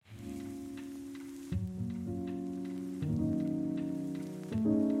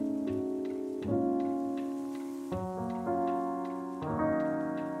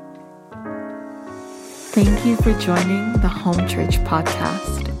Thank you for joining the Home Church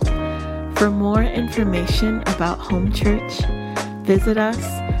podcast. For more information about Home Church, visit us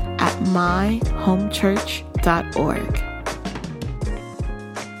at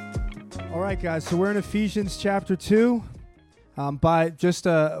myhomechurch.org. All right, guys, so we're in Ephesians chapter 2. By just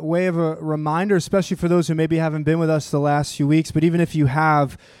a way of a reminder, especially for those who maybe haven't been with us the last few weeks, but even if you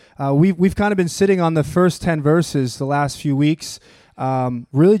have, we've kind of been sitting on the first 10 verses the last few weeks,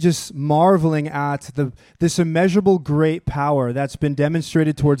 really just marveling at this immeasurable great power that's been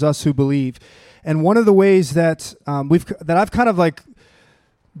demonstrated towards us who believe. And one of the ways that I've kind of like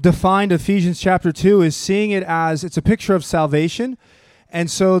defined Ephesians chapter 2 is seeing it as it's a picture of salvation.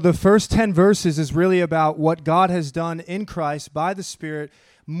 And so the first 10 verses is really about what God has done in Christ by the Spirit,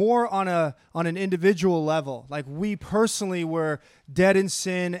 more on an individual level. Like we personally were dead in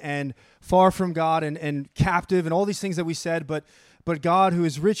sin and far from God and captive and all these things that we said, but God, who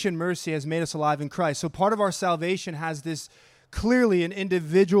is rich in mercy, has made us alive in Christ. So part of our salvation has this clearly an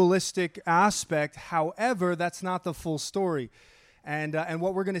individualistic aspect. However, that's not the full story. And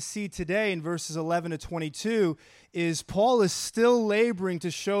what we're going to see today in verses 11 to 22 is Paul is still laboring to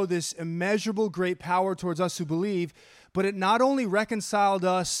show this immeasurable great power towards us who believe, but it not only reconciled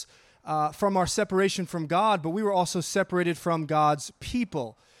us from our separation from God, but we were also separated from God's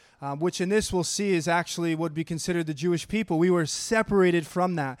people, which in this we'll see is actually would be considered the Jewish people. We were separated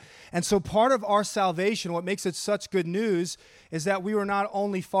from that. And so part of our salvation, what makes it such good news, is that we were not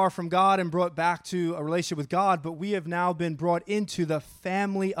only far from God and brought back to a relationship with God, but we have now been brought into the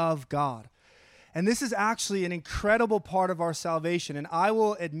family of God. And this is actually an incredible part of our salvation. And I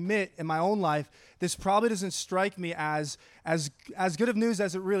will admit in my own life, this probably doesn't strike me as good of news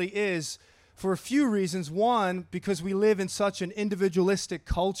as it really is for a few reasons. One, because we live in such an individualistic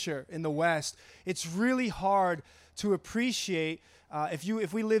culture in the West. It's really hard to appreciate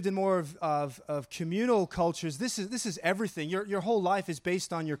if we lived in more of communal cultures. This is everything. Your whole life is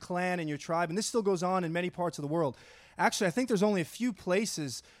based on your clan and your tribe, and this still goes on in many parts of the world. Actually, I think there's only a few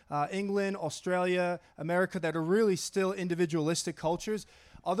places, England, Australia, America, that are really still individualistic cultures.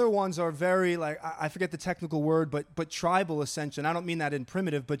 Other ones are very, like, I forget the technical word, but tribal, essentially. And I don't mean that in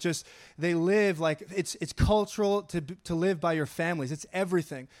primitive, but just they live like it's cultural to live by your families. It's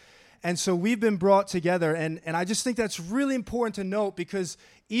everything. And so we've been brought together, and I just think that's really important to note, because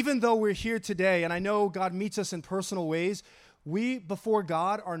even though we're here today, and I know God meets us in personal ways, we, before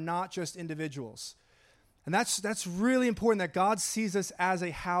God, are not just individuals. And that's really important, that God sees us as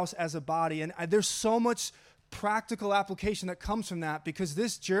a house, as a body. And there's so much practical application that comes from that, because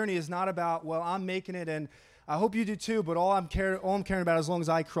this journey is not about, well, I'm making it, and I hope you do too, but all I'm caring about as long as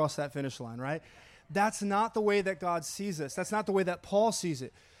I cross that finish line, right? That's not the way that God sees us. That's not the way that Paul sees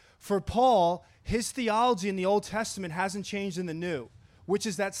it. For Paul, his theology in the Old Testament hasn't changed in the New, which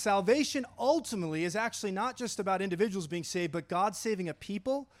is that salvation ultimately is actually not just about individuals being saved, but God saving a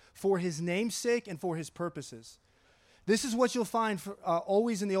people for his name's sake and for his purposes. This is what you'll find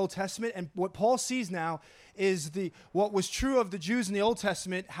always in the Old Testament, and what Paul sees now is what was true of the Jews in the Old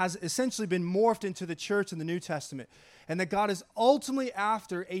Testament has essentially been morphed into the church in the New Testament, and that God is ultimately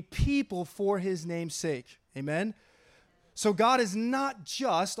after a people for his name's sake. Amen? So God is not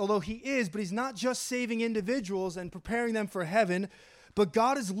just, although he is, but he's not just saving individuals and preparing them for heaven, but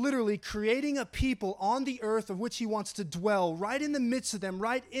God is literally creating a people on the earth of which he wants to dwell right in the midst of them,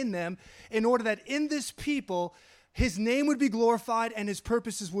 right in them, in order that in this people his name would be glorified and his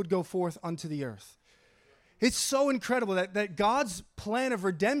purposes would go forth unto the earth. It's so incredible that God's plan of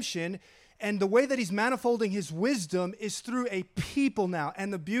redemption and the way that he's manifolding his wisdom is through a people now.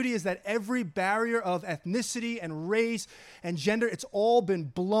 And the beauty is that every barrier of ethnicity and race and gender, it's all been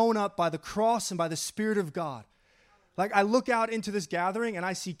blown up by the cross and by the Spirit of God. Like, I look out into this gathering and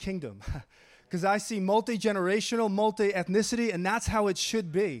I see kingdom, because I see multi-generational, multi-ethnicity, and that's how it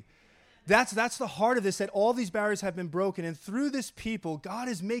should be. That's the heart of this, that all these barriers have been broken, and through this people, God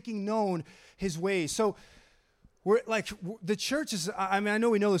is making known his ways. So the church is, I mean, I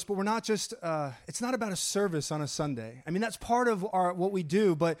know we know this, but we're not just, it's not about a service on a Sunday. I mean, that's part of what we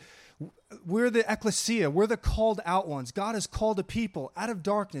do, but we're the ecclesia. We're the called out ones. God has called a people out of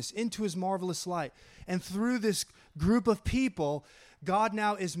darkness into his marvelous light. And through this group of people, God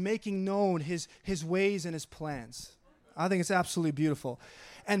now is making known his ways and his plans. I think it's absolutely beautiful.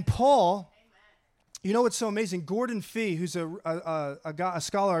 And Paul, you know what's so amazing? Gordon Fee, who's a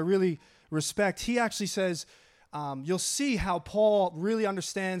scholar I really respect, he actually says, you'll see how Paul really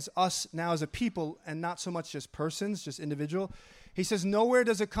understands us now as a people and not so much just persons, just individual. He says, nowhere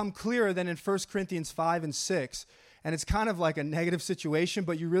does it come clearer than in 1 Corinthians 5 and 6. And it's kind of like a negative situation,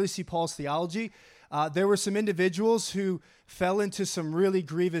 but you really see Paul's theology. There were some individuals who fell into some really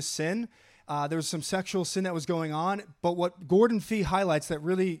grievous sin. There was some sexual sin that was going on. But what Gordon Fee highlights that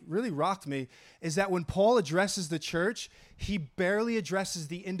really, really rocked me is that when Paul addresses the church, he barely addresses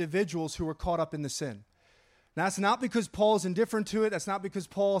the individuals who were caught up in the sin. Now, that's not because Paul is indifferent to it. That's not because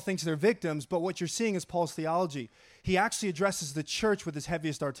Paul thinks they're victims. But what you're seeing is Paul's theology. He actually addresses the church with his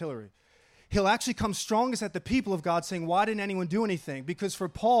heaviest artillery. He'll actually come strongest at the people of God, saying, why didn't anyone do anything? Because for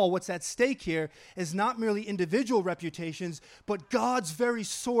Paul, what's at stake here is not merely individual reputations, but God's very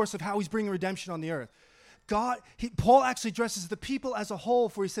source of how he's bringing redemption on the earth. Paul actually addresses the people as a whole,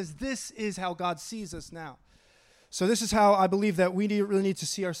 for he says, this is how God sees us now. So this is how I believe that we really need to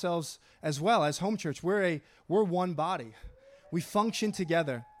see ourselves as well as Home Church. We're one body. We function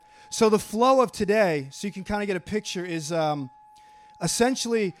together. So the flow of today, so you can kind of get a picture, is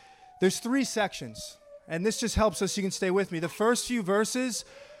essentially there's 3 sections. And this just helps us, you can stay with me. The first few verses,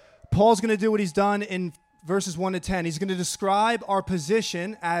 Paul's going to do what he's done in verses 1 to 10. He's going to describe our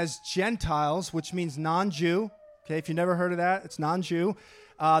position as Gentiles, which means non-Jew. Okay, if you've never heard of that, it's non-Jew.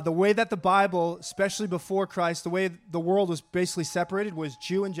 The way that the Bible, especially before Christ, the way the world was basically separated was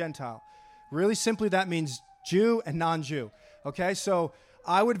Jew and Gentile. Really simply, that means Jew and non-Jew. Okay, so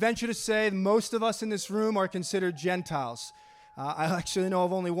I would venture to say most of us in this room are considered Gentiles. I actually know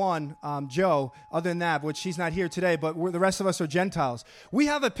of only one, Joe, other than that, which he's not here today, but the rest of us are Gentiles. We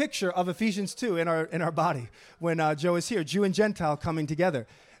have a picture of Ephesians 2 in our body when Joe is here, Jew and Gentile coming together.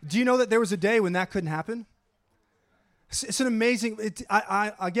 Do you know that there was a day when that couldn't happen? It's an amazing,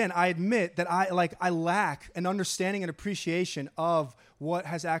 I admit that I lack an understanding and appreciation of what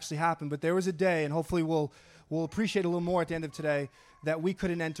has actually happened, but there was a day, and hopefully we'll appreciate a little more at the end of today, that we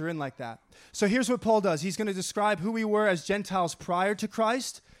couldn't enter in like that. So here's what Paul does. He's going to describe who we were as Gentiles prior to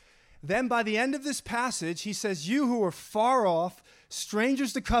Christ. Then by the end of this passage, he says, you who are far off,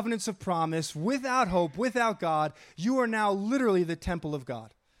 strangers to covenants of promise, without hope, without God, you are now literally the temple of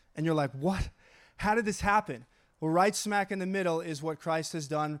God. And you're like, what? How did this happen? Well, right smack in the middle is what Christ has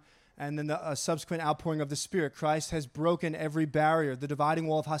done, and then the subsequent outpouring of the Spirit. Christ has broken every barrier, the dividing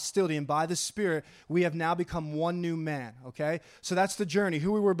wall of hostility, and by the Spirit, we have now become one new man, okay? So that's the journey.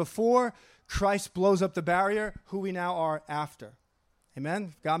 Who we were before, Christ blows up the barrier, who we now are after.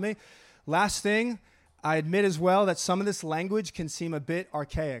 Amen? Got me? Last thing, I admit as well that some of this language can seem a bit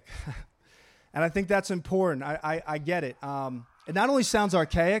archaic, and I think that's important. I get it. It not only sounds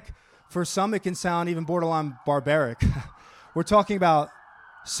archaic, for some it can sound even borderline barbaric. We're talking about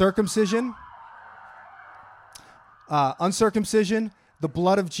circumcision, uncircumcision, the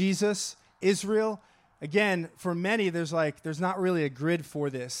blood of Jesus, Israel. Again, for many, there's not really a grid for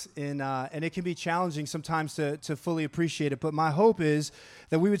this, and it can be challenging sometimes to fully appreciate it. But my hope is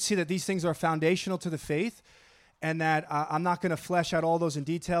that we would see that these things are foundational to the faith, and that I'm not going to flesh out all those in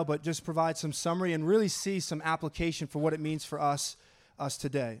detail, but just provide some summary and really see some application for what it means for us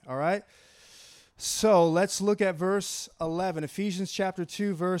today. All right? So let's look at verse 11, Ephesians chapter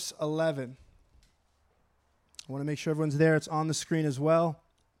 2, verse 11. I want to make sure everyone's there. It's on the screen as well.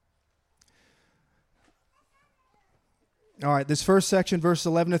 All right, this first section, verse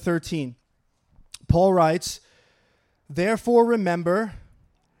 11 to 13. Paul writes, therefore remember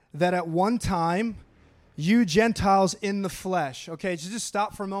that at one time you Gentiles in the flesh. Okay, so just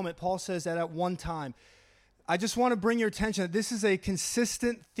stop for a moment. Paul says that at one time. I just want to bring your attention that this is a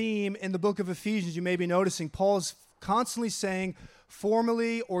consistent theme in the book of Ephesians. You may be noticing Paul is constantly saying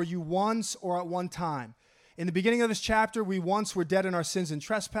formerly, or you once, or at one time. In the beginning of this chapter, we once were dead in our sins and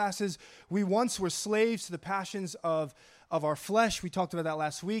trespasses. We once were slaves to the passions of our flesh. We talked about that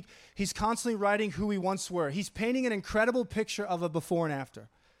last week. He's constantly writing who we once were. He's painting an incredible picture of a before and after.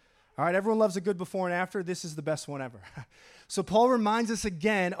 All right, everyone loves a good before and after. This is the best one ever. So Paul reminds us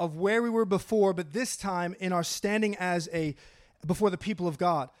again of where we were before, but this time in our standing before the people of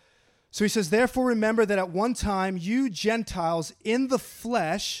God. So he says, therefore remember that at one time you Gentiles in the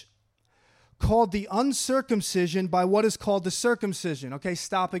flesh called the uncircumcision by what is called the circumcision. Okay,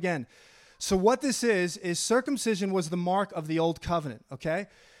 stop again. So what this is circumcision was the mark of the old covenant, okay?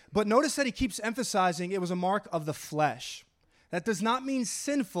 But notice that he keeps emphasizing it was a mark of the flesh. That does not mean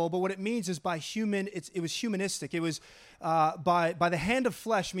sinful, but what it means is it was humanistic. It was by the hand of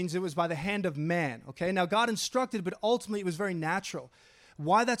flesh means it was by the hand of man, okay? Now, God instructed, but ultimately it was very natural.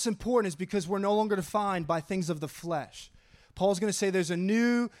 Why that's important is because we're no longer defined by things of the flesh. Paul's going to say there's a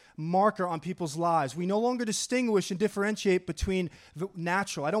new marker on people's lives. We no longer distinguish and differentiate between the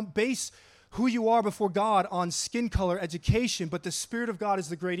natural. I don't base who you are before God on skin color, education, but the Spirit of God is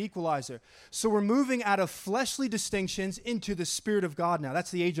the great equalizer. So we're moving out of fleshly distinctions into the Spirit of God now.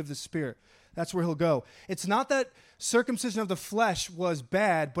 That's the age of the Spirit. That's where he'll go. It's not that circumcision of the flesh was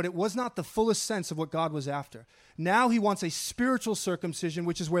bad, but it was not the fullest sense of what God was after. Now he wants a spiritual circumcision,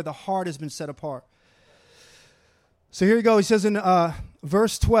 which is where the heart has been set apart. So here you go. He says in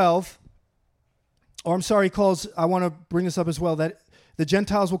verse 12, I want to bring this up as well, that the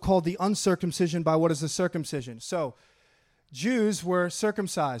Gentiles will call the uncircumcision by what is the circumcision. So Jews were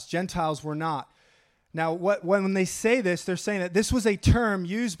circumcised. Gentiles were not. Now, when they say this, they're saying that this was a term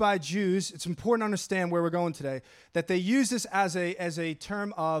used by Jews. It's important to understand where we're going today. That they use this as a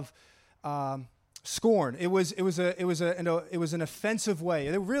term of scorn. It was an offensive way.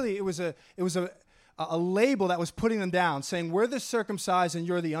 It was a label that was putting them down, saying we're the circumcised and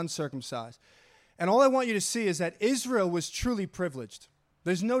you're the uncircumcised. And all I want you to see is that Israel was truly privileged.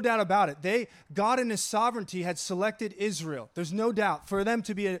 There's no doubt about it. God in his sovereignty had selected Israel. There's no doubt for them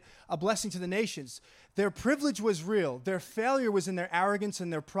to be a blessing to the nations. Their privilege was real. Their failure was in their arrogance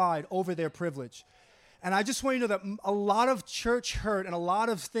and their pride over their privilege. And I just want you to know that a lot of church hurt and a lot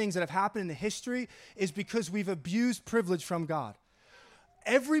of things that have happened in the history is because we've abused privilege from God.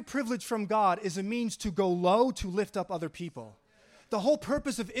 Every privilege from God is a means to go low to lift up other people. The whole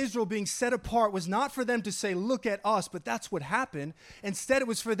purpose of Israel being set apart was not for them to say, look at us, but that's what happened. Instead, it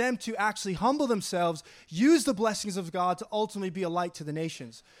was for them to actually humble themselves, use the blessings of God to ultimately be a light to the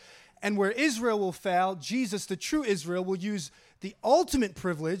nations. And where Israel will fail, Jesus, the true Israel, will use the ultimate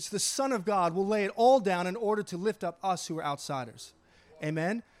privilege, the Son of God, will lay it all down in order to lift up us who are outsiders.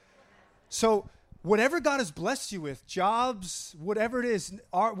 Amen? So whatever God has blessed you with, jobs, whatever it is,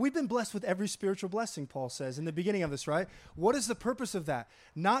 we've been blessed with every spiritual blessing, Paul says in the beginning of this, right? What is the purpose of that?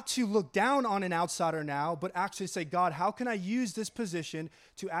 Not to look down on an outsider now, but actually say, God, how can I use this position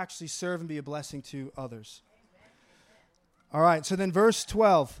to actually serve and be a blessing to others? All right, so then verse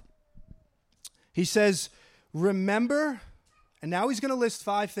 12, he says, remember, and now he's going to list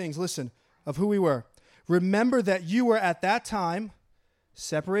 5 things, listen, of who we were. Remember that you were at that time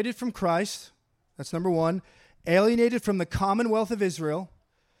separated from Christ. That's number 1. Alienated from the commonwealth of Israel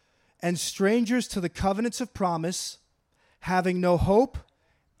and strangers to the covenants of promise, having no hope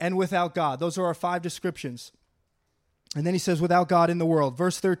and without God. Those are our 5 descriptions. And then he says, without God in the world.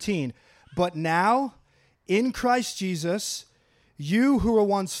 Verse 13, but now in Christ Jesus, you who were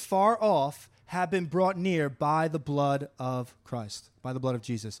once far off have been brought near by the blood of Christ, by the blood of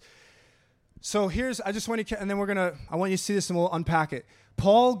Jesus. So I want you to see this and we'll unpack it.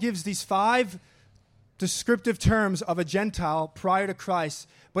 Paul gives these 5 descriptive terms of a Gentile prior to Christ.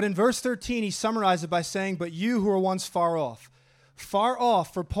 But in verse 13, he summarizes it by saying, but you who were once far off. Far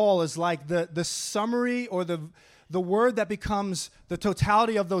off for Paul is like the summary or the word that becomes the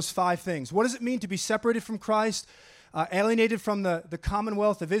totality of those 5 things. What does it mean to be separated from Christ, alienated from the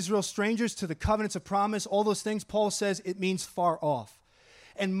commonwealth of Israel, strangers to the covenants of promise, all those things? Paul says it means far off.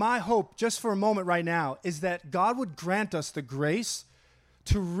 And my hope, just for a moment right now, is that God would grant us the grace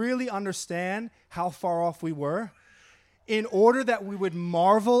to really understand how far off we were in order that we would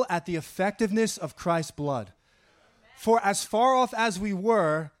marvel at the effectiveness of Christ's blood. For as far off as we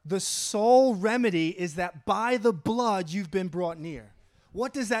were, the sole remedy is that by the blood you've been brought near.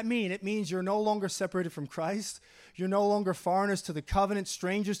 What does that mean? It means you're no longer separated from Christ. You're no longer foreigners to the covenant,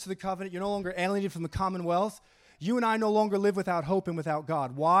 strangers to the covenant. You're no longer alienated from the commonwealth. You and I no longer live without hope and without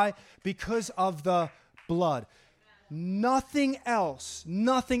God. Why? Because of the blood. Nothing else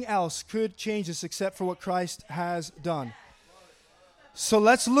could change this except for what Christ has done. So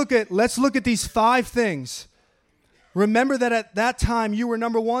let's look at these 5 things. Remember that at that time you were,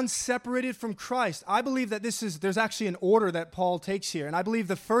 number 1, separated from Christ. I believe that there's actually an order that Paul takes here. And I believe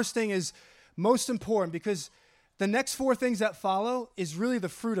the first thing is most important because the next 4 things that follow is really the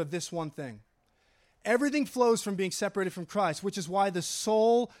fruit of this one thing. Everything flows from being separated from Christ, which is why the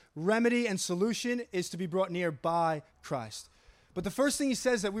sole remedy and solution is to be brought near by Christ. But the first thing he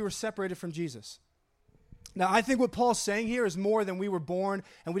says is that we were separated from Jesus. Now, I think what Paul's saying here is more than we were born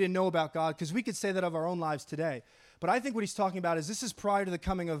and we didn't know about God, because we could say that of our own lives today. But I think what he's talking about is this is prior to the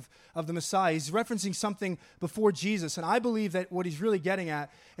coming of the Messiah. He's referencing something before Jesus. And I believe that what he's really getting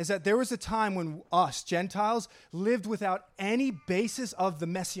at is that there was a time when us, Gentiles, lived without any basis of the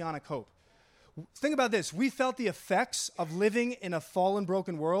messianic hope. Think about this. We felt the effects of living in a fallen,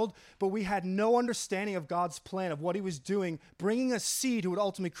 broken world, but we had no understanding of God's plan, of what he was doing, bringing a seed who would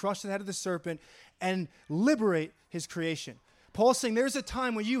ultimately crush the head of the serpent and liberate his creation. Paul's saying there's a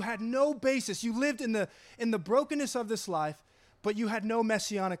time when you had no basis. You lived in the brokenness of this life, but you had no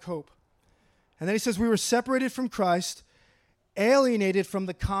messianic hope. And then he says we were separated from Christ, alienated from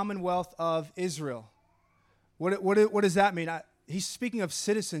the commonwealth of Israel. What does that mean? He's speaking of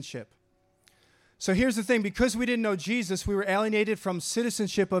citizenship. So here's the thing. Because we didn't know Jesus, we were alienated from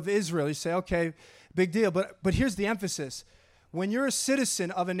citizenship of Israel. You say, okay, big deal. But here's the emphasis. When you're a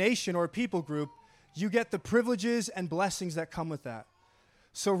citizen of a nation or a people group, you get the privileges and blessings that come with that.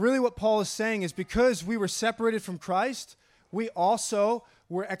 So really what Paul is saying is because we were separated from Christ, we also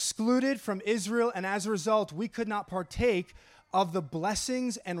were excluded from Israel, and as a result, we could not partake of the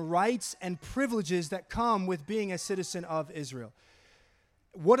blessings and rights and privileges that come with being a citizen of Israel.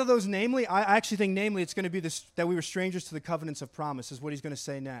 What are those namely? I actually think namely it's going to be this, that we were strangers to the covenants of promise is what he's going to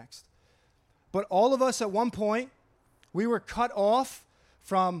say next. But all of us at one point, we were cut off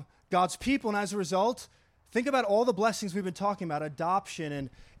from God's people, and as a result, think about all the blessings we've been talking about, adoption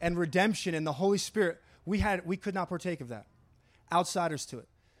and redemption and the Holy Spirit. We could not partake of that. Outsiders to it.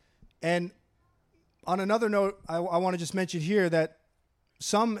 And on another note, I want to just mention here that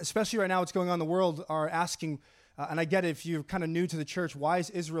some, especially right now what's going on in the world, are asking, and I get it if you're kind of new to the church, why is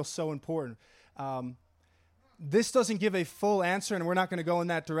Israel so important? This doesn't give a full answer, and we're not going to go in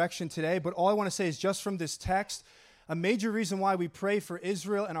that direction today, but all I want to say is just from this text, a major reason why we pray for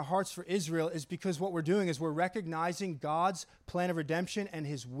Israel and our hearts for Israel is because what we're doing is we're recognizing God's plan of redemption and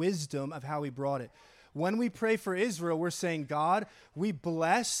his wisdom of how he brought it. When we pray for Israel, we're saying, God, we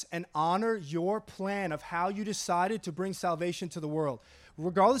bless and honor your plan of how you decided to bring salvation to the world.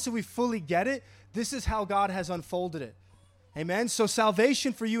 Regardless if we fully get it, this is how God has unfolded it. Amen? So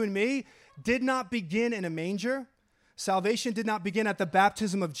salvation for you and me did not begin in a manger. Salvation did not begin at the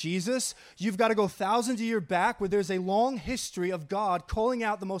baptism of Jesus. You've got to go thousands of years back where there's a long history of God calling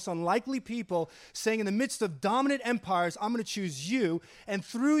out the most unlikely people, saying in the midst of dominant empires, I'm going to choose you, and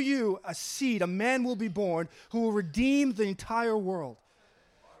through you, a seed, a man will be born who will redeem the entire world.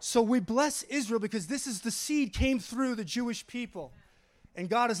 So we bless Israel because this is the seed came through the Jewish people, and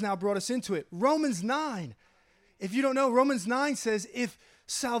God has now brought us into it. Romans 9. If you don't know, Romans 9 says, if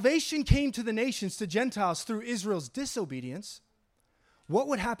salvation came to the nations, to Gentiles, through Israel's disobedience, what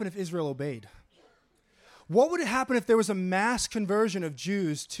would happen if Israel obeyed? What would happen if there was a mass conversion of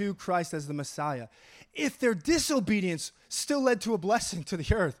Jews to Christ as the Messiah? If their disobedience still led to a blessing to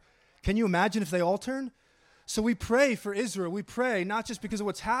the earth, can you imagine if they all turned? So we pray for Israel. We pray not just because of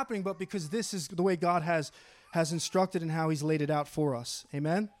what's happening, but because this is the way God has instructed and how he's laid it out for us.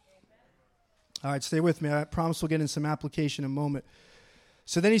 Amen? All right, stay with me. I promise we'll get in some application in a moment.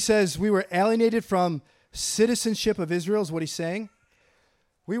 So then he says, we were alienated from citizenship of Israel, is what he's saying.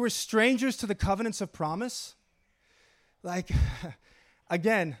 We were strangers to the covenants of promise.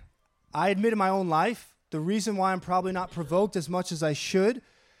 Again, I admit in my own life, the reason why I'm probably not provoked as much as I should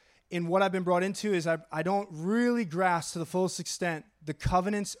in what I've been brought into is I don't really grasp to the fullest extent the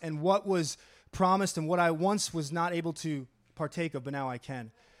covenants and what was promised and what I once was not able to partake of, but now I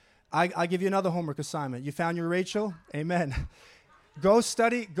can. I give you another homework assignment. You found your Rachel? Amen. Go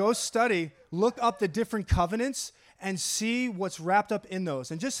study, look up the different covenants and see what's wrapped up in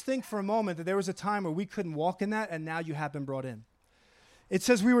those. And just think for a moment that there was a time where we couldn't walk in that, and now you have been brought in. It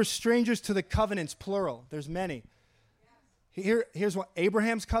says we were strangers to the covenants, plural. There's many. Here's what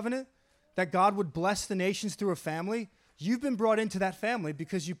Abraham's covenant, that God would bless the nations through a family. You've been brought into that family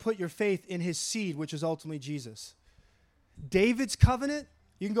because you put your faith in his seed, which is ultimately Jesus. David's covenant,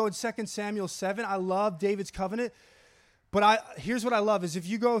 you can go in 2 Samuel 7. I love David's covenant. But here's what I love is if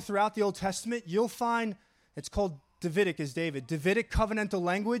you go throughout the Old Testament, you'll find, it's called Davidic as David. Davidic covenantal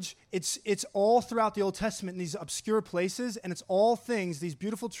language, it's all throughout the Old Testament in these obscure places, and it's all things, these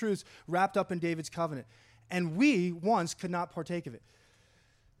beautiful truths wrapped up in David's covenant. And we once could not partake of it.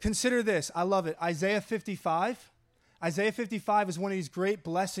 Consider this. I love it. Isaiah 55. Isaiah 55 is one of these great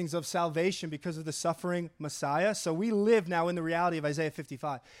blessings of salvation because of the suffering Messiah. So we live now in the reality of Isaiah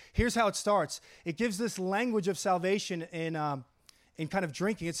 55. Here's how it starts. It gives this language of salvation in kind of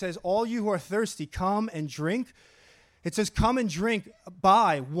drinking. It says, all you who are thirsty, come and drink. It says, come and drink,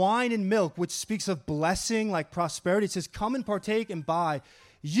 buy wine and milk, which speaks of blessing, like prosperity. It says, come and partake and buy.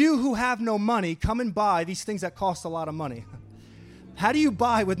 You who have no money, come and buy these things that cost a lot of money. How do you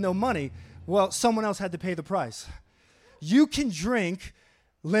buy with no money? Well, someone else had to pay the price. You can drink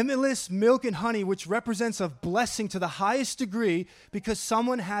limitless milk and honey, which represents a blessing to the highest degree because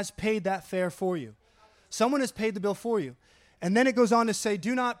someone has paid that fare for you. Someone has paid the bill for you. And then it goes on to say,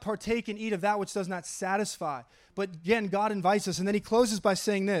 do not partake and eat of that which does not satisfy. But again, God invites us. And then he closes by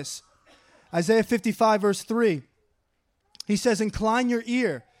saying this. Isaiah 55, verse 3. He says, incline your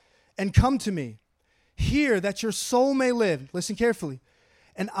ear and come to me. Hear that your soul may live. Listen carefully.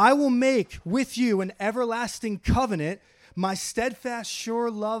 And I will make with you an everlasting covenant, my steadfast, sure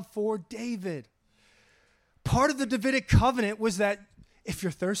love for David. part of the Davidic covenant was that if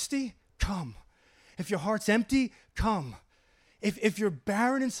you're thirsty, come. If your heart's empty, come. If you're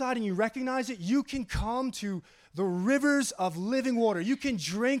barren inside and you recognize it, you can come to the rivers of living water. You can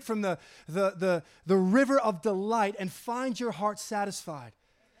drink from the river of delight and find your heart satisfied.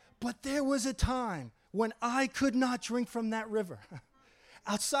 But there was a time when I could not drink from that river.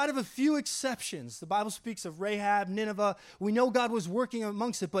 Outside of a few exceptions, the Bible speaks of Rahab, Nineveh. We know God was working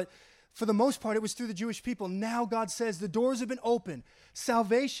amongst it, but for the most part, it was through the Jewish people. Now God says the doors have been opened.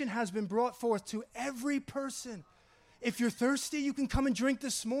 Salvation has been brought forth to every person. If you're thirsty, you can come and drink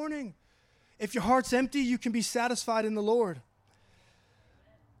this morning. If your heart's empty, you can be satisfied in the Lord.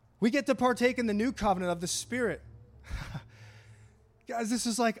 We get to partake in the new covenant of the Spirit. Guys, this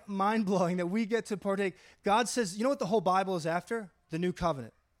is like mind-blowing that we get to partake. God says, you know what the whole Bible is after? The new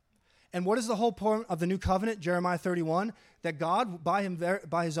covenant. And what is the whole point of the new covenant? Jeremiah 31, that God,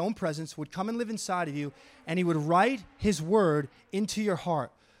 by his own presence, would come and live inside of you, and he would write his word into your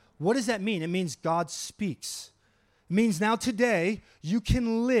heart. What does that mean? It means God speaks. It means now today, you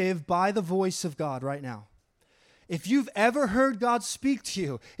can live by the voice of God right now. If you've ever heard God speak to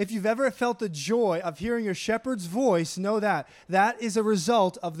you, if you've ever felt the joy of hearing your shepherd's voice, know that is a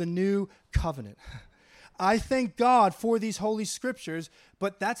result of the new covenant. I thank God for these holy scriptures,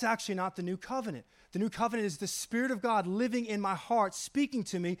 but that's actually not the new covenant. The new covenant is the Spirit of God living in my heart, speaking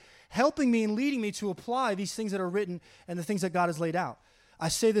to me, helping me and leading me to apply these things that are written and the things that God has laid out. I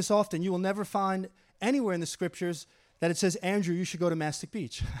say this often, you will never find anywhere in the scriptures that it says, Andrew, you should go to Mastic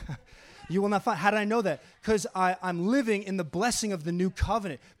Beach. You will not find. How did I know that? Because I'm living in the blessing of the new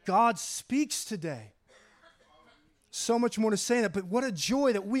covenant. God speaks today. So much more to say that, but what a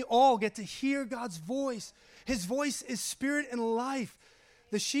joy that we all get to hear God's voice. His voice is spirit and life.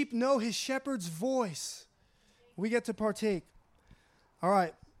 The sheep know his shepherd's voice. We get to partake. All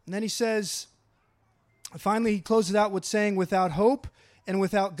right. And then he says, finally, he closes out with saying, without hope and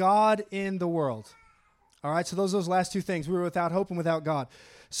without God in the world. All right. So those last two things. We were without hope and without God.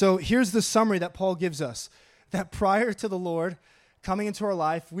 So here's the summary that Paul gives us. That prior to the Lord coming into our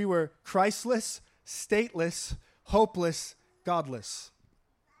life, we were Christless, stateless, hopeless, godless.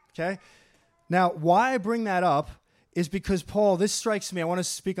 Okay? Now, why I bring that up is because Paul, this strikes me, I want to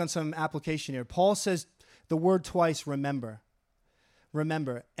speak on some application here. Paul says the word twice, remember.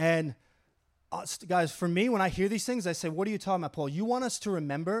 Remember. And guys, for me, when I hear these things, I say, what are you talking about, Paul? You want us to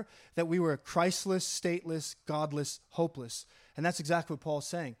remember that we were Christless, stateless, godless, hopeless. And that's exactly what Paul's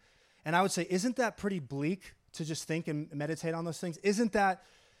saying. And I would say, isn't that pretty bleak to just think and meditate on those things? Isn't that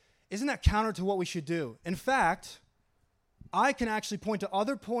counter to what we should do? In fact, I can actually point to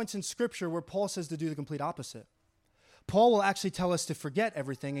other points in Scripture where Paul says to do the complete opposite. Paul will actually tell us to forget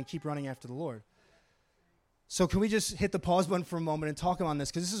everything and keep running after the Lord. So can we just hit the pause button for a moment and talk on this?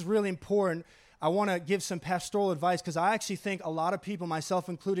 Because this is really important. I want to give some pastoral advice because I actually think a lot of people, myself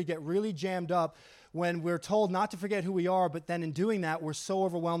included, get really jammed up when we're told not to forget who we are, but then in doing that, we're so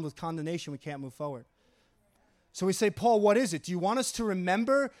overwhelmed with condemnation we can't move forward. So we say, Paul, what is it? Do you want us to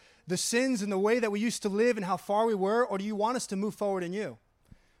remember the sins and the way that we used to live and how far we were, or do you want us to move forward in you?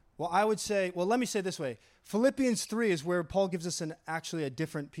 Well, I would say, let me say it this way. Philippians 3 is where Paul gives us actually a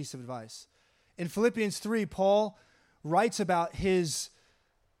different piece of advice. In Philippians 3, Paul writes about his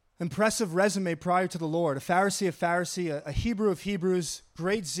impressive resume prior to the Lord, a Pharisee of Pharisee, a Hebrew of Hebrews,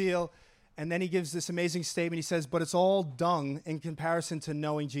 great zeal, and then he gives this amazing statement. He says, but it's all dung in comparison to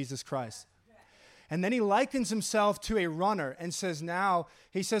knowing Jesus Christ. And then he likens himself to a runner and says,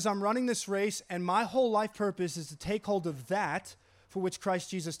 I'm running this race, and my whole life purpose is to take hold of that for which Christ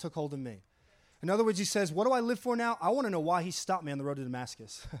Jesus took hold of me. In other words, he says, what do I live for now? I want to know why he stopped me on the road to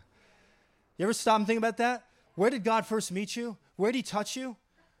Damascus. You ever stop and think about that? Where did God first meet you? Where did he touch you?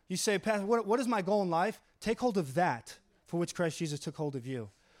 You say, Pastor, what is my goal in life? Take hold of that for which Christ Jesus took hold of you.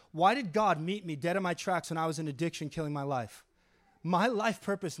 Why did God meet me dead in my tracks when I was in addiction, killing my life? My life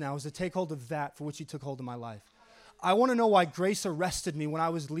purpose now is to take hold of that for which he took hold of my life. I want to know why grace arrested me when I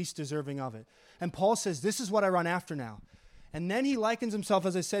was least deserving of it. And Paul says, this is what I run after now. And then he likens himself,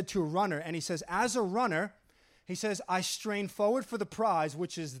 as I said, to a runner. And he says, as a runner, he says, I strain forward for the prize,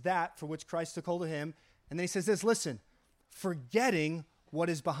 which is that for which Christ took hold of him. And then he says this, listen, forgetting what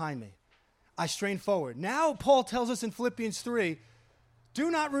is behind me. I strain forward. Now Paul tells us in Philippians 3, do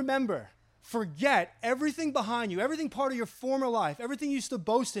not remember. Forget everything behind you, everything part of your former life, everything you used to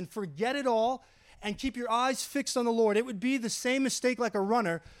boast in. Forget it all and keep your eyes fixed on the Lord. It would be the same mistake like a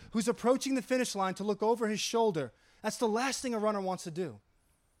runner who's approaching the finish line to look over his shoulder. That's the last thing a runner wants to do.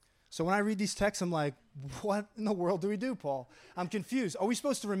 So when I read these texts, I'm like, what in the world do we do, Paul? I'm confused. Are we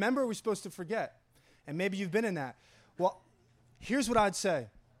supposed to remember or are we supposed to forget? And maybe you've been in that. Well, here's what I'd say,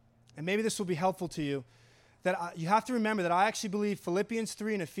 and maybe this will be helpful to you. you have to remember that I actually believe Philippians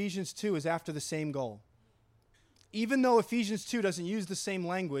 3 and Ephesians 2 is after the same goal. Even though Ephesians 2 doesn't use the same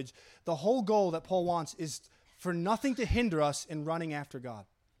language, the whole goal that Paul wants is for nothing to hinder us in running after God.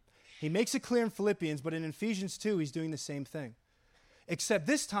 He makes it clear in Philippians, but in Ephesians 2, he's doing the same thing. Except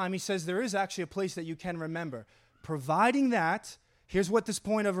this time, he says there is actually a place that you can remember. Providing that, here's what this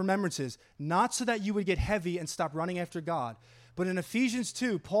point of remembrance is. Not so that you would get heavy and stop running after God. But in Ephesians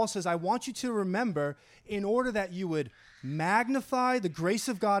 2, Paul says, I want you to remember in order that you would magnify the grace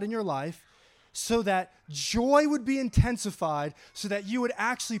of God in your life, so that joy would be intensified, so that you would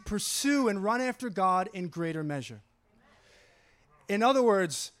actually pursue and run after God in greater measure. In other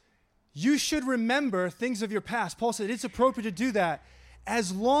words, you should remember things of your past. Paul said it's appropriate to do that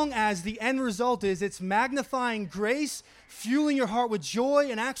as long as the end result is it's magnifying grace, fueling your heart with joy,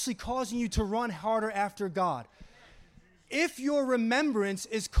 and actually causing you to run harder after God. If your remembrance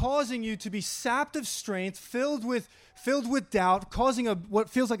is causing you to be sapped of strength, filled with doubt, causing what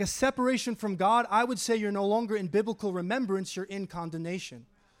feels like a separation from God, I would say you're no longer in biblical remembrance, you're in condemnation.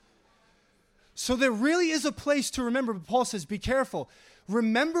 So there really is a place to remember, but Paul says, be careful.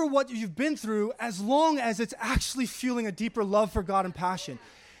 Remember what you've been through as long as it's actually fueling a deeper love for God and passion.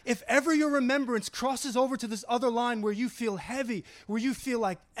 If ever your remembrance crosses over to this other line where you feel heavy, where you feel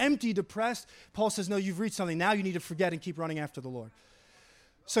like empty, depressed, Paul says, no, you've reached something. Now you need to forget and keep running after the Lord.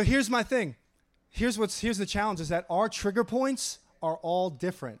 So here's my thing. Here's the challenge, is that our trigger points are all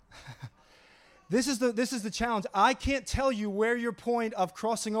different. This is the challenge. I can't tell you where your point of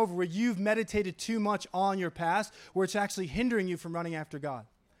crossing over, where you've meditated too much on your past, where it's actually hindering you from running after God.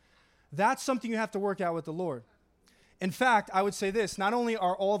 That's something you have to work out with the Lord. In fact, I would say this, not only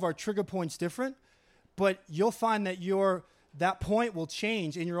are all of our trigger points different, but you'll find that that point will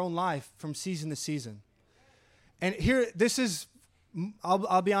change in your own life from season to season. And here, this is,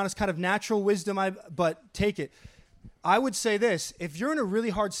 I'll be honest, kind of natural wisdom, but take it. I would say this, if you're in a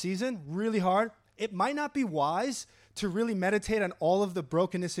really hard season, really hard, it might not be wise to really meditate on all of the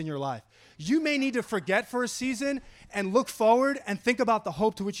brokenness in your life. You may need to forget for a season and look forward and think about the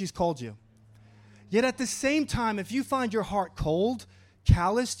hope to which he's called you. Yet at the same time, if you find your heart cold,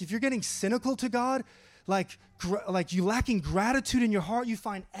 calloused, if you're getting cynical to God, like you lacking gratitude in your heart, you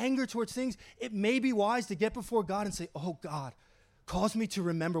find anger towards things, it may be wise to get before God and say, oh God, cause me to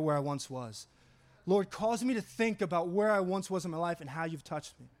remember where I once was. Lord, cause me to think about where I once was in my life and how you've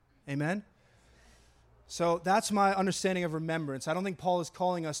touched me. Amen? So that's my understanding of remembrance. I don't think Paul is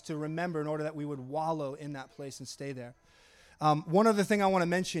calling us to remember in order that we would wallow in that place and stay there. One other thing I want to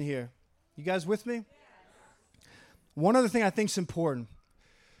mention here. You guys with me? One other thing I think is important.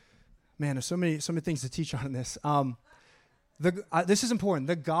 Man, there's so many things to teach on this. This is important.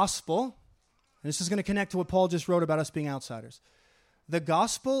 The gospel, and this is going to connect to what Paul just wrote about us being outsiders. The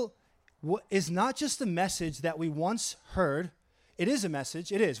gospel is not just a message that we once heard. It is a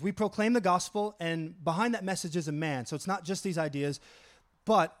message. It is. We proclaim the gospel, and behind that message is a man. So it's not just these ideas,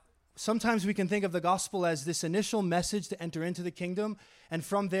 but sometimes we can think of the gospel as this initial message to enter into the kingdom, and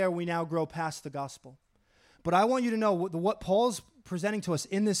from there we now grow past the gospel. But I want you to know what Paul's presenting to us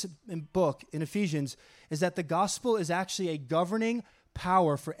in this book, in Ephesians, is that the gospel is actually a governing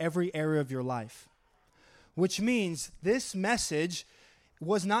power for every area of your life. Which means this message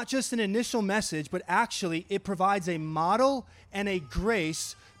was not just an initial message, but actually it provides a model and a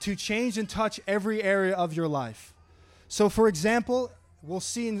grace to change and touch every area of your life. So for example, we'll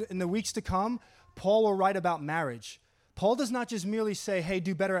see in the weeks to come, Paul will write about marriage. Paul does not just merely say, hey,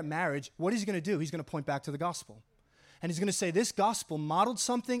 do better at marriage. What is he going to do? He's going to point back to the gospel. And he's going to say this gospel modeled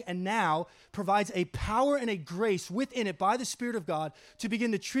something and now provides a power and a grace within it by the Spirit of God to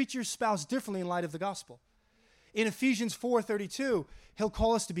begin to treat your spouse differently in light of the gospel. In Ephesians 4:32, he'll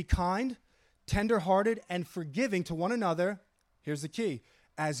call us to be kind, tender-hearted, and forgiving to one another. Here's the key,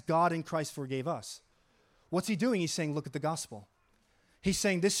 as God in Christ forgave us. What's he doing? He's saying, look at the gospel. He's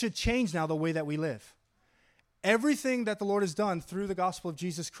saying this should change now the way that we live. Everything that the Lord has done through the gospel of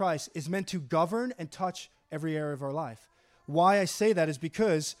Jesus Christ is meant to govern and touch every area of our life. Why I say that is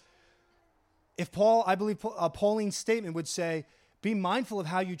because if I believe a Pauline statement would say, be mindful of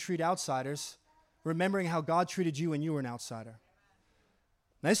how you treat outsiders, remembering how God treated you when you were an outsider.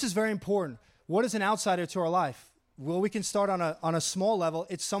 Now, this is very important. What is an outsider to our life? Well, we can start on a small level.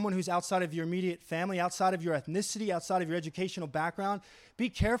 It's someone who's outside of your immediate family, outside of your ethnicity, outside of your educational background. Be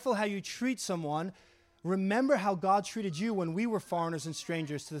careful how you treat someone. Remember how God treated you when we were foreigners and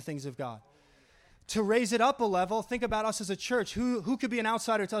strangers to the things of God. To raise it up a level, think about us as a church. Who could be an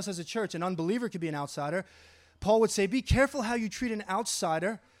outsider to us as a church? An unbeliever could be an outsider. Paul would say, be careful how you treat an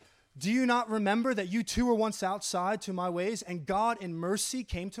outsider. Do you not remember that you too were once outside to my ways, and God in mercy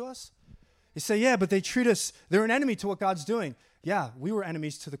came to us? You say, yeah, but they treat us, they're an enemy to what God's doing. Yeah, we were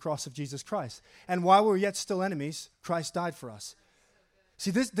enemies to the cross of Jesus Christ. And while we were yet still enemies, Christ died for us.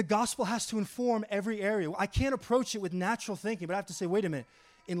 See, the gospel has to inform every area. I can't approach it with natural thinking, but I have to say, wait a minute.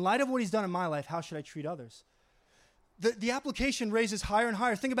 In light of what he's done in my life, how should I treat others? The application raises higher and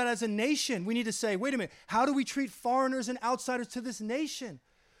higher. Think about it as a nation. We need to say, wait a minute, how do we treat foreigners and outsiders to this nation?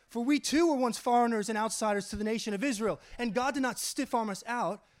 For we too were once foreigners and outsiders to the nation of Israel. And God did not stiff arm us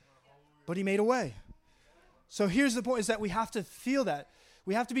out, but he made a way. So here's the point, is that we have to feel that.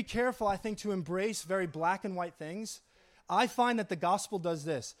 We have to be careful, I think, to embrace very black and white things. I find that the gospel does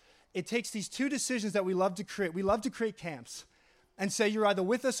this. It takes these two decisions that we love to create. We love to create camps and say you're either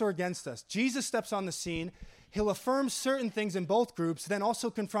with us or against us. Jesus steps on the scene. He'll affirm certain things in both groups, then also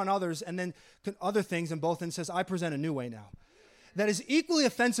confront others, and then other things in both, and says, I present a new way now. That is equally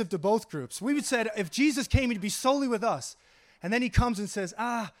offensive to both groups. We would say if Jesus came, he'd be solely with us. And then he comes and says,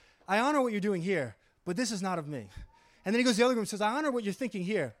 I honor what you're doing here, but this is not of me. And then he goes to the other group and says, I honor what you're thinking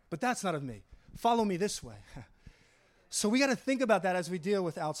here, but that's not of me. Follow me this way. So we got to think about that as we deal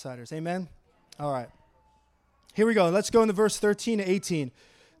with outsiders. Amen? All right. Here we go. Let's go into verse 13 to 18.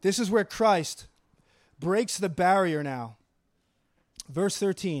 This is where Christ breaks the barrier now. Verse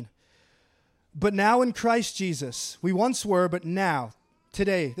 13. But now in Christ Jesus, we once were, but now,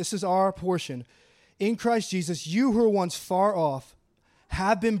 today, this is our portion. In Christ Jesus, you who were once far off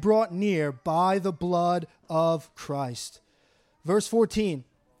have been brought near by the blood of Christ. Verse 14.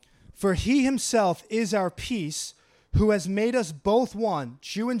 For he himself is our peace, who has made us both one,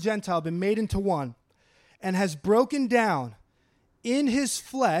 Jew and Gentile, been made into one, and has broken down in his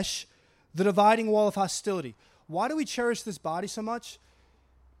flesh the dividing wall of hostility. Why do we cherish this body so much?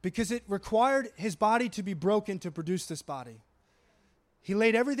 Because it required his body to be broken to produce this body. He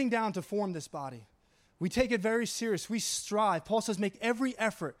laid everything down to form this body. We take it very serious. We strive. Paul says, make every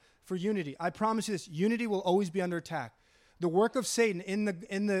effort for unity. I promise you this, unity will always be under attack. The work of Satan in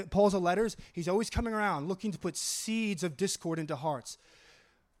the Paul's letters, he's always coming around looking to put seeds of discord into hearts.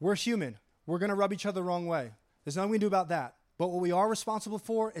 We're human. We're going to rub each other the wrong way. There's nothing we can do about that. But what we are responsible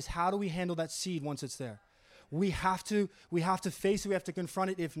for is how do we handle that seed once it's there? We have to face it. We have to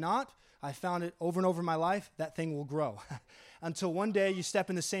confront it. If not, I found it over and over in my life, that thing will grow. Until one day you step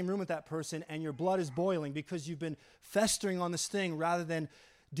in the same room with that person and your blood is boiling because you've been festering on this thing rather than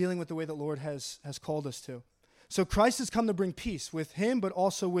dealing with the way that Lord has called us to. So Christ has come to bring peace with him, but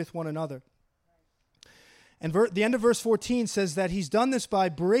also with one another. And the end of verse 14 says that he's done this by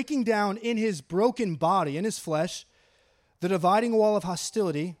breaking down in his broken body, in his flesh, the dividing wall of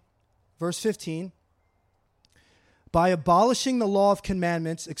hostility. Verse 15, by abolishing the law of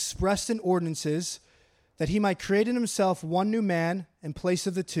commandments expressed in ordinances, that he might create in himself one new man in place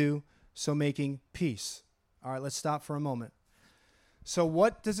of the two, so making peace. All right, let's stop for a moment. So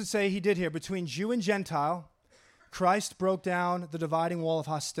what does it say he did here? Between Jew and Gentile, Christ broke down the dividing wall of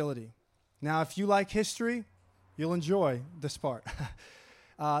hostility. Now, if you like history, you'll enjoy this part.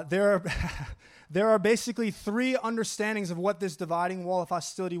 There are basically three understandings of what this dividing wall of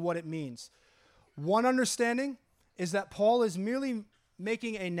hostility, what it means. One understanding is that Paul is merely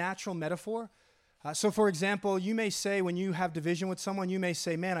making a natural metaphor. So, for example, you may say when you have division with someone, you may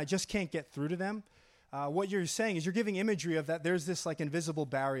say, man, I just can't get through to them. What you're saying is you're giving imagery of that there's this like invisible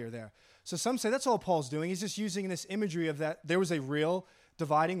barrier there. So some say that's all Paul's doing. He's just using this imagery of that there was a real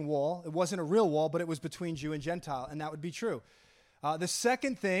dividing wall. It wasn't a real wall, but it was between Jew and Gentile, and that would be true. The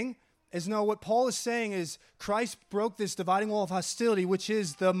second thing is, no, what Paul is saying is Christ broke this dividing wall of hostility, which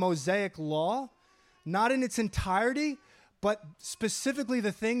is the Mosaic law, not in its entirety, but specifically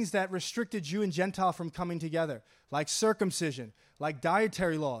the things that restricted Jew and Gentile from coming together, like circumcision, like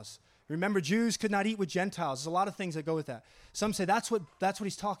dietary laws. Remember, Jews could not eat with Gentiles. There's a lot of things that go with that. Some say that's what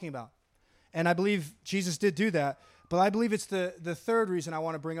he's talking about. And I believe Jesus did do that. But I believe it's the third reason I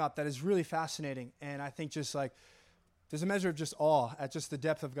want to bring up that is really fascinating. And I think just like there's a measure of just awe at just the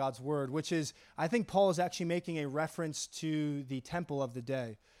depth of God's word, which is I think Paul is actually making a reference to the temple of the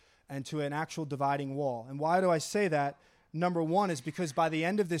day and to an actual dividing wall. And why do I say that? Number one is because by the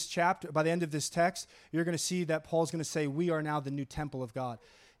end of this chapter, by the end of this text, you're going to see that Paul's going to say, we are now the new temple of God.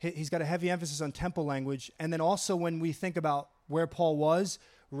 He's got a heavy emphasis on temple language. And then also when we think about where Paul was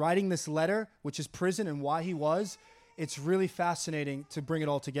writing this letter, which is prison and why he was, it's really fascinating to bring it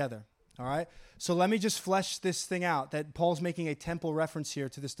all together. All right? So let me just flesh this thing out, that Paul's making a temple reference here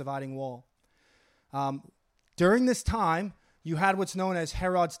to this dividing wall. During this time, you had what's known as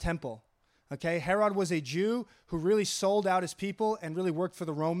Herod's temple. Okay, Herod was a Jew who really sold out his people and really worked for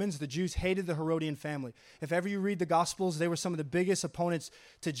the Romans. The Jews hated the Herodian family. If ever you read the Gospels, they were some of the biggest opponents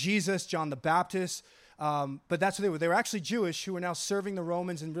to Jesus, John the Baptist. But that's what they were. They were actually Jewish who were now serving the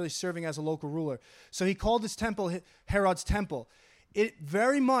Romans and really serving as a local ruler. So he called this temple Herod's temple. It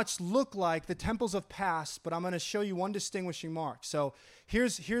very much looked like the temples of past, but I'm going to show you one distinguishing mark. So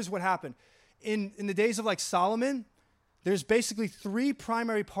here's what happened. In the days of like Solomon, there's basically three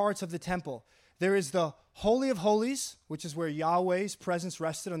primary parts of the temple. There is the Holy of Holies, which is where Yahweh's presence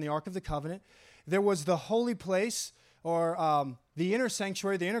rested on the Ark of the Covenant. There was the holy place, or the inner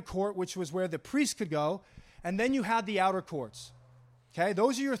sanctuary, the inner court, which was where the priest could go. And then you had the outer courts. Okay,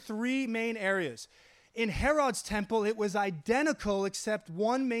 those are your three main areas. In Herod's temple, it was identical except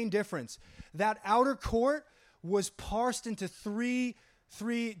one main difference. That outer court was parsed into three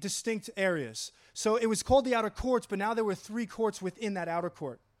distinct areas. So it was called the outer courts, but now there were three courts within that outer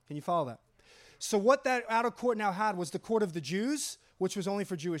court. Can you follow that? So what that outer court now had was the court of the Jews, which was only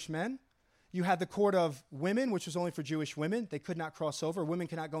for Jewish men. You had the court of women, which was only for Jewish women. They could not cross over. Women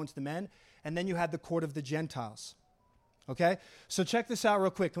could not go into the men. And then you had the court of the Gentiles. Okay? So check this out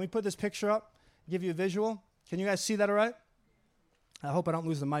real quick. Can we put this picture up? Give you a visual. Can you guys see that all right? I hope I don't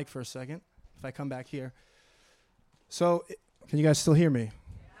lose the mic for a second if I come back here. So can you guys still hear me?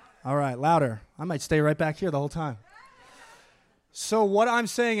 All right, louder. I might stay right back here the whole time. So what I'm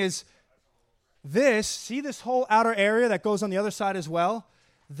saying is see this whole outer area that goes on the other side as well?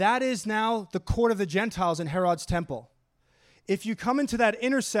 That is now the court of the Gentiles in Herod's temple. If you come into that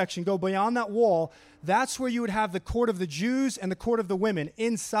intersection, go beyond that wall, that's where you would have the court of the Jews and the court of the women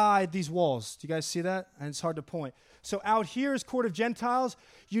inside these walls. Do you guys see that? And it's hard to point. So out here is court of Gentiles.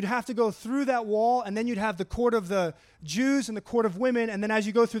 You'd have to go through that wall, and then you'd have the court of the Jews and the court of women. And then as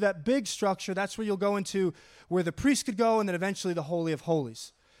you go through that big structure, that's where you'll go into where the priest could go, and then eventually the Holy of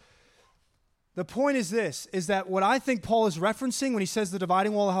Holies. The point is this, is that what I think Paul is referencing when he says the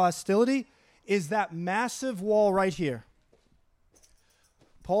dividing wall of hostility is that massive wall right here.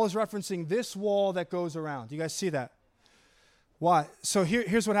 Paul is referencing this wall that goes around. Do you guys see that? Why? So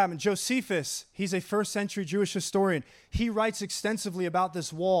here's what happened. Josephus, he's a first century Jewish historian. He writes extensively about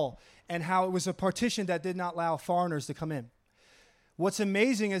this wall and how it was a partition that did not allow foreigners to come in. What's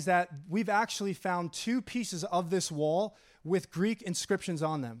amazing is that we've actually found two pieces of this wall with Greek inscriptions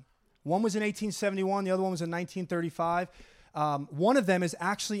on them. One was in 1871, the other one was in 1935. One of them is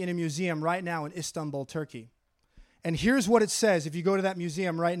actually in a museum right now in Istanbul, Turkey. And here's what it says if you go to that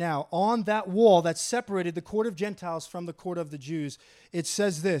museum right now. On that wall that separated the court of Gentiles from the court of the Jews, it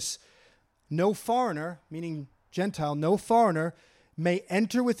says this: no foreigner, meaning Gentile, no foreigner may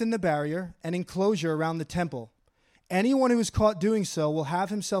enter within the barrier and enclosure around the temple. Anyone who is caught doing so will have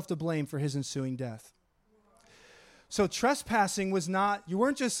himself to blame for his ensuing death. So trespassing was not, you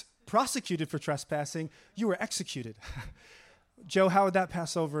weren't just prosecuted for trespassing, you were executed. Joe, how would that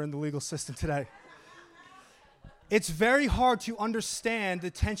pass over in the legal system today? It's very hard to understand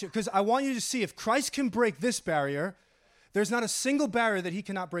the tension, because I want you to see if Christ can break this barrier, there's not a single barrier that he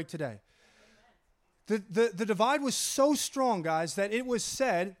cannot break today. The divide was so strong, guys, that it was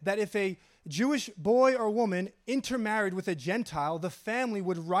said that if a Jewish boy or woman intermarried with a Gentile, the family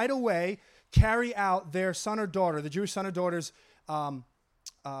would right away carry out their son or daughter, the Jewish son or daughter's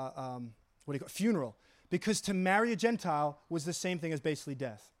funeral, because to marry a Gentile was the same thing as basically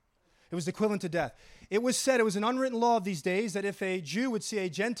death. It was equivalent to death. It was said, it was an unwritten law of these days, that if a Jew would see a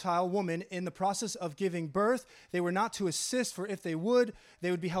Gentile woman in the process of giving birth, they were not to assist, for if they would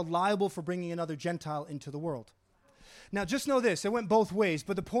be held liable for bringing another Gentile into the world. Now, just know this, it went both ways,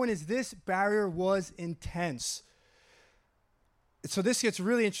 but the point is this barrier was intense. So this gets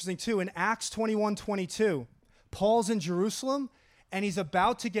really interesting too. In Acts 21:22, Paul's in Jerusalem, and he's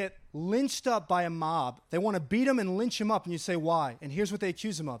about to get lynched up by a mob. They want to beat him and lynch him up, and you say, why? And here's what they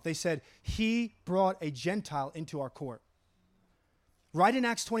accuse him of. They said, he brought a Gentile into our court. Right in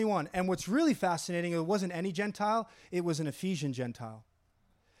Acts 21. And what's really fascinating, it wasn't any Gentile, it was an Ephesian Gentile.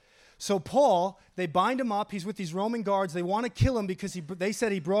 So Paul, they bind him up. He's with these Roman guards. They want to kill him because they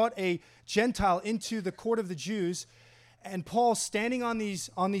said he brought a Gentile into the court of the Jews. And Paul, standing on these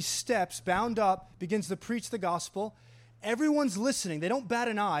steps, bound up, begins to preach the gospel. Everyone's listening. They don't bat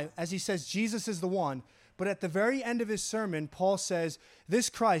an eye as he says Jesus is the one. But at the very end of his sermon, Paul says, this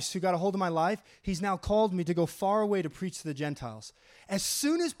Christ who got a hold of my life, he's now called me to go far away to preach to the Gentiles. As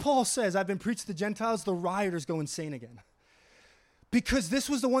soon as Paul says, I've been preached to the Gentiles, the rioters go insane again. Because this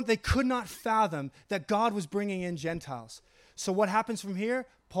was the one they could not fathom, that God was bringing in Gentiles. So what happens from here?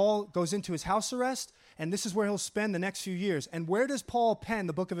 Paul goes into his house arrest, and this is where he'll spend the next few years. And where does Paul pen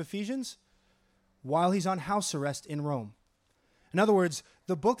the book of Ephesians? While he's on house arrest in Rome. In other words,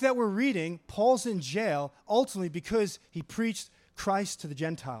 the book that we're reading, Paul's in jail ultimately because he preached Christ to the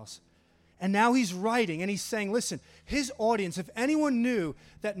Gentiles. And now he's writing and he's saying, listen, his audience, if anyone knew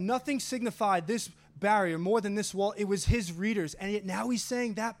that nothing signified this barrier more than this wall. It was his readers. And yet now he's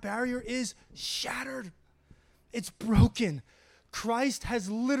saying that barrier is shattered. It's broken. Christ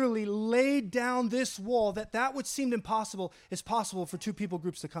has literally laid down this wall that which seemed impossible is possible for two people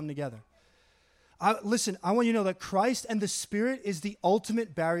groups to come together. Listen, I want you to know that Christ and the Spirit is the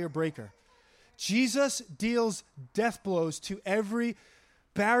ultimate barrier breaker. Jesus deals death blows to every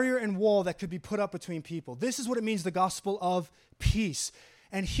barrier and wall that could be put up between people. This is what it means, the gospel of peace.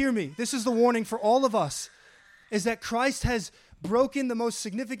 And hear me, this is the warning for all of us, is that Christ has broken the most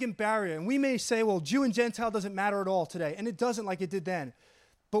significant barrier. And we may say, well, Jew and Gentile doesn't matter at all today. And it doesn't like it did then.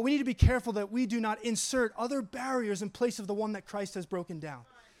 But we need to be careful that we do not insert other barriers in place of the one that Christ has broken down.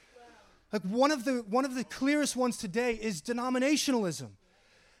 Like one of the clearest ones today is denominationalism.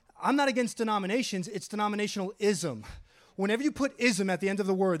 I'm not against denominations, it's denominationalism. Whenever you put ism at the end of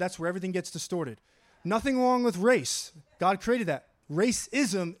the word, that's where everything gets distorted. Nothing wrong with race. God created that.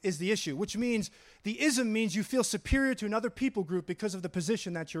 Racism is the issue, which means the ism means you feel superior to another people group because of the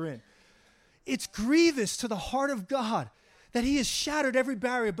position that you're in. It's grievous to the heart of God that he has shattered every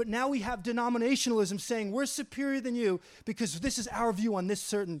barrier, but now we have denominationalism saying we're superior than you because this is our view on this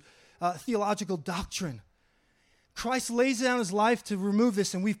certain theological doctrine. Christ lays down his life to remove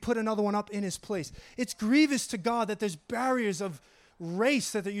this, and we've put another one up in his place. It's grievous to God that there's barriers of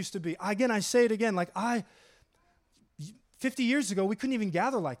race that there used to be. Again, I say it again, 50 years ago, we couldn't even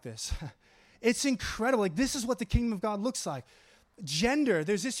gather like this. It's incredible. Like, this is what the kingdom of God looks like. Gender,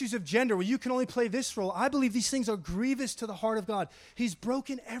 there's issues of gender where you can only play this role. I believe these things are grievous to the heart of God. He's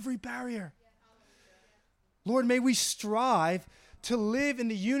broken every barrier. Lord, may we strive to live in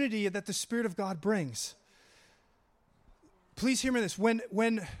the unity that the Spirit of God brings. Please hear me this.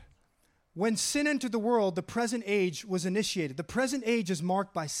 When sin entered the world, the present age was initiated. The present age is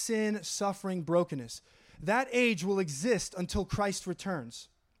marked by sin, suffering, brokenness. That age will exist until Christ returns.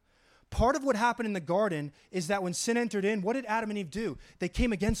 Part of what happened in the garden is that when sin entered in, what did Adam and Eve do? They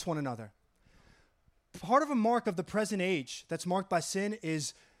came against one another. Part of a mark of the present age that's marked by sin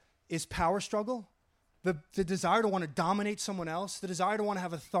is power struggle. The desire to want to dominate someone else, the desire to want to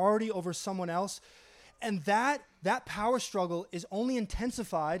have authority over someone else. And that power struggle is only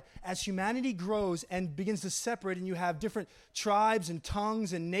intensified as humanity grows and begins to separate, and you have different tribes and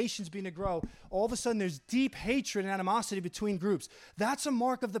tongues and nations beginning to grow. All of a sudden, there's deep hatred and animosity between groups. That's a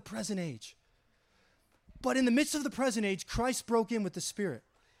mark of the present age. But in the midst of the present age, Christ broke in with the Spirit.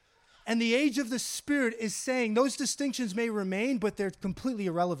 And the age of the Spirit is saying those distinctions may remain, but they're completely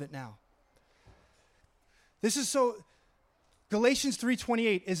irrelevant now. Galatians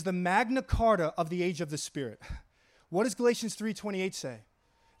 3:28 is the Magna Carta of the age of the Spirit. What does Galatians 3:28 say?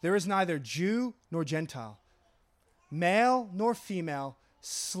 There is neither Jew nor Gentile, male nor female,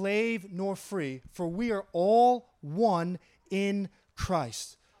 slave nor free, for we are all one in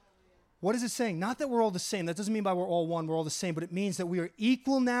Christ. What is it saying? Not that we're all the same. That doesn't mean by we're all one, we're all the same, but it means that we are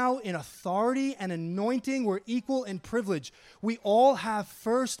equal now in authority and anointing. We're equal in privilege. We all have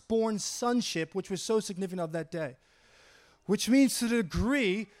firstborn sonship, which was so significant of that day. Which means to the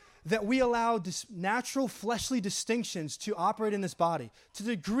degree that we allow natural fleshly distinctions to operate in this body, to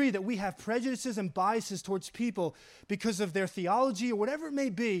the degree that we have prejudices and biases towards people because of their theology or whatever it may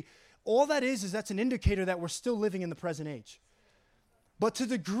be, all that is that's an indicator that we're still living in the present age. But to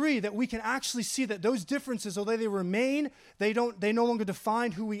the degree that we can actually see that those differences, although they remain, they no longer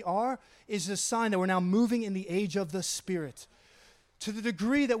define who we are, is a sign that we're now moving in the age of the Spirit. To the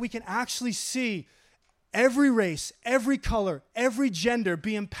degree that we can actually see every race, every color, every gender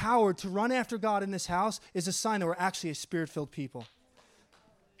be empowered to run after God in this house is a sign that we're actually a Spirit-filled people.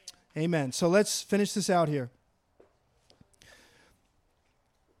 Amen. So let's finish this out here.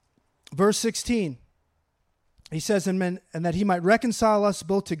 Verse 16. He says, and that he might reconcile us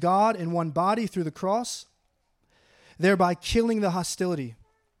both to God in one body through the cross, thereby killing the hostility.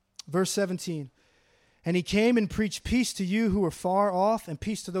 Verse 17. And he came and preached peace to you who were far off and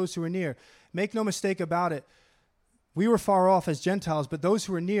peace to those who were near. Make no mistake about it. We were far off as Gentiles, but those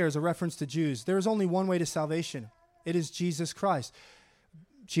who were near is a reference to Jews. There is only one way to salvation. It is Jesus Christ.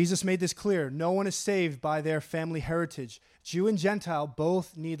 Jesus made this clear. No one is saved by their family heritage. Jew and Gentile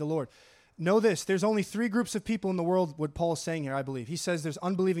both need the Lord. Know this, there's only three groups of people in the world, what Paul is saying here, I believe. He says there's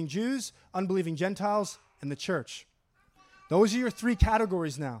unbelieving Jews, unbelieving Gentiles, and the church. Those are your three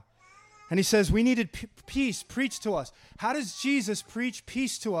categories now. And he says we needed peace preached to us. How does Jesus preach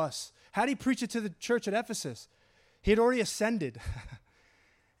peace to us? How did he preach it to the church at Ephesus? He had already ascended.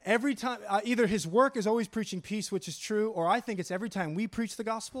 Every time, either his work is always preaching peace, which is true, or I think it's every time we preach the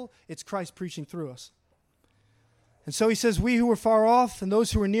gospel, it's Christ preaching through us. And so he says, we who were far off and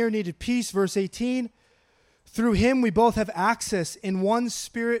those who were near needed peace. Verse 18, through him we both have access in one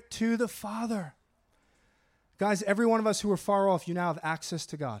Spirit to the Father. Guys, every one of us who are far off, you now have access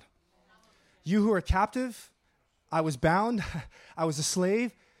to God. You who are captive, I was bound, I was a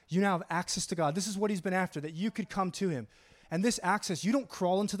slave, you now have access to God. This is what he's been after, that you could come to him. And this access, you don't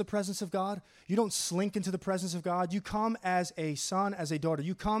crawl into the presence of God. You don't slink into the presence of God. You come as a son, as a daughter.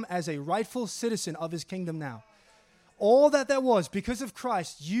 You come as a rightful citizen of his kingdom now. All that was, because of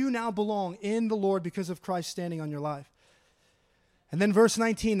Christ, you now belong in the Lord because of Christ standing on your life. And then verse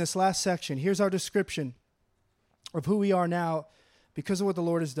 19, this last section, here's our description of who we are now because of what the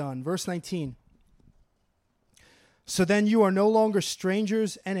Lord has done. Verse 19. So then you are no longer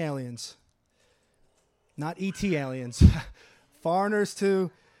strangers and aliens. Not E.T. aliens. Foreigners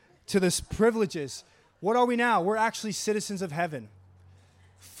to this privileges. What are we now? We're actually citizens of heaven.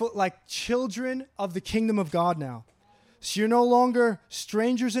 Like children of the kingdom of God now. So you're no longer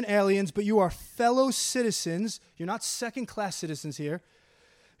strangers and aliens, but you are fellow citizens. You're not second-class citizens here.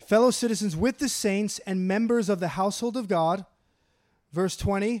 Fellow citizens with the saints and members of the household of God. Verse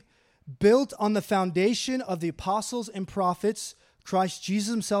 20, built on the foundation of the apostles and prophets, Christ Jesus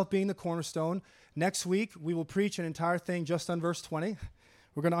himself being the cornerstone. Next week, we will preach an entire thing just on verse 20.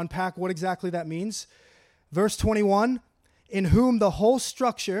 We're going to unpack what exactly that means. Verse 21, in whom the whole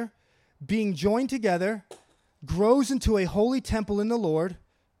structure, being joined together, grows into a holy temple in the Lord.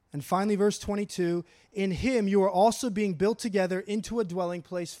 And finally, verse 22, in him you are also being built together into a dwelling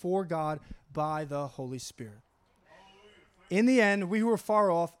place for God by the Holy Spirit. In the end, we who are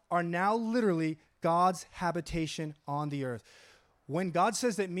far off are now literally God's habitation on the earth. When God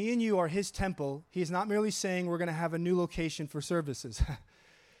says that me and you are his temple, he is not merely saying we're going to have a new location for services.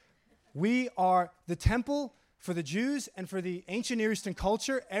 We are the temple for the Jews and for the ancient Near Eastern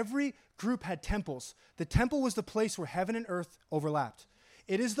culture. Every group had temples. The temple was the place where heaven and earth overlapped.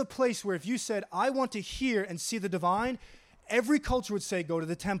 It is the place where if you said, I want to hear and see the divine, every culture would say, go to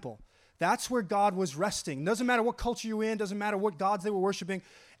the temple. That's where God was resting. Doesn't matter what culture you're in, doesn't matter what gods they were worshiping.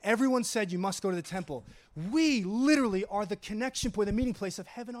 Everyone said you must go to the temple. We literally are the connection point, the meeting place of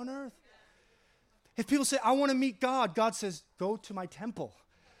heaven on earth. If people say, I want to meet God, God says, go to my temple.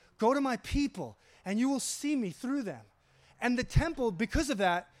 Go to my people, and you will see me through them. And the temple, because of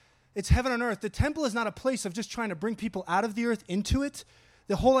that, it's heaven on earth. The temple is not a place of just trying to bring people out of the earth into it.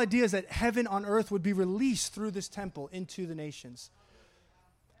 The whole idea is that heaven on earth would be released through this temple into the nations.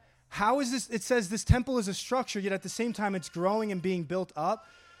 How is this? It says this temple is a structure, yet at the same time it's growing and being built up.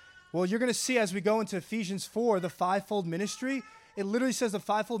 Well, you're going to see as we go into Ephesians 4, the fivefold ministry. It literally says the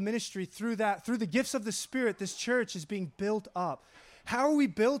fivefold ministry through the gifts of the Spirit, this church is being built up. How are we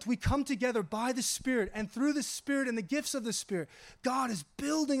built? We come together by the Spirit, and through the Spirit and the gifts of the Spirit, God is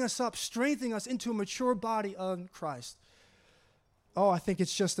building us up, strengthening us into a mature body of Christ. Oh, I think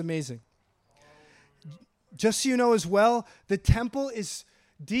it's just amazing. Just so you know as well, the temple is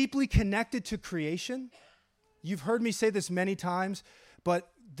deeply connected to creation. You've heard me say this many times, but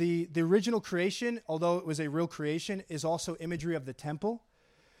the original creation, although it was a real creation, is also imagery of the temple.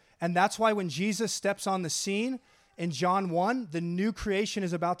 And that's why when Jesus steps on the scene in John 1, the new creation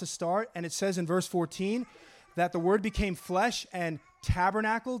is about to start. And it says in verse 14 that the Word became flesh and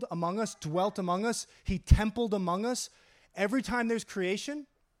tabernacled among us, dwelt among us. He templed among us. Every time there's creation,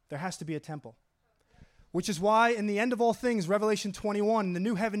 there has to be a temple. Which is why in the end of all things, Revelation 21, in the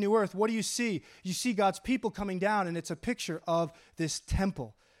new heaven, new earth, what do you see? You see God's people coming down, and it's a picture of this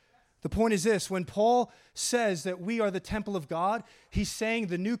temple. The point is this, when Paul says that we are the temple of God, he's saying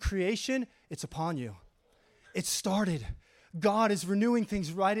the new creation, it's upon you. It started. God is renewing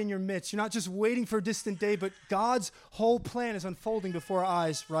things right in your midst. You're not just waiting for a distant day, but God's whole plan is unfolding before our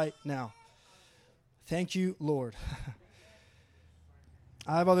eyes right now. Thank you, Lord.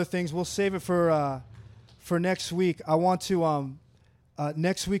 I have other things. We'll save it for next week. I want to,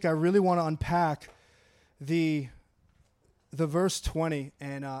 next week, I really want to unpack the verse 20,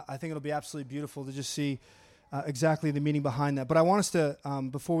 and I think it'll be absolutely beautiful to just see exactly the meaning behind that. But I want us to,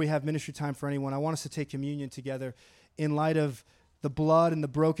 before we have ministry time for anyone, I want us to take communion together in light of the blood and the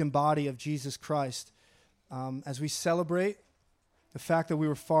broken body of Jesus Christ as we celebrate the fact that we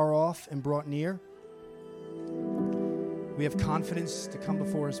were far off and brought near. We have confidence to come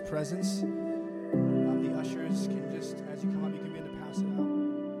before his presence. The ushers can just, as you come up, you can begin to pass it out.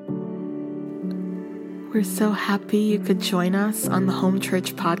 We're so happy you could join us on the Home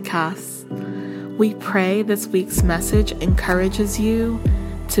Church podcast. We pray this week's message encourages you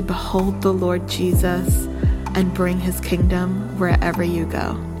to behold the Lord Jesus and bring his kingdom wherever you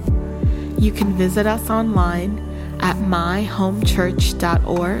go. You can visit us online at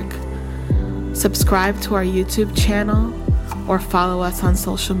myhomechurch.org, subscribe to our YouTube channel, or follow us on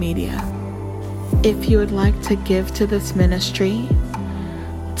social media. If you would like to give to this ministry,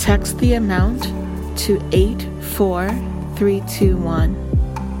 text the amount to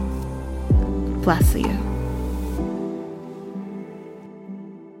 84321. Bless you.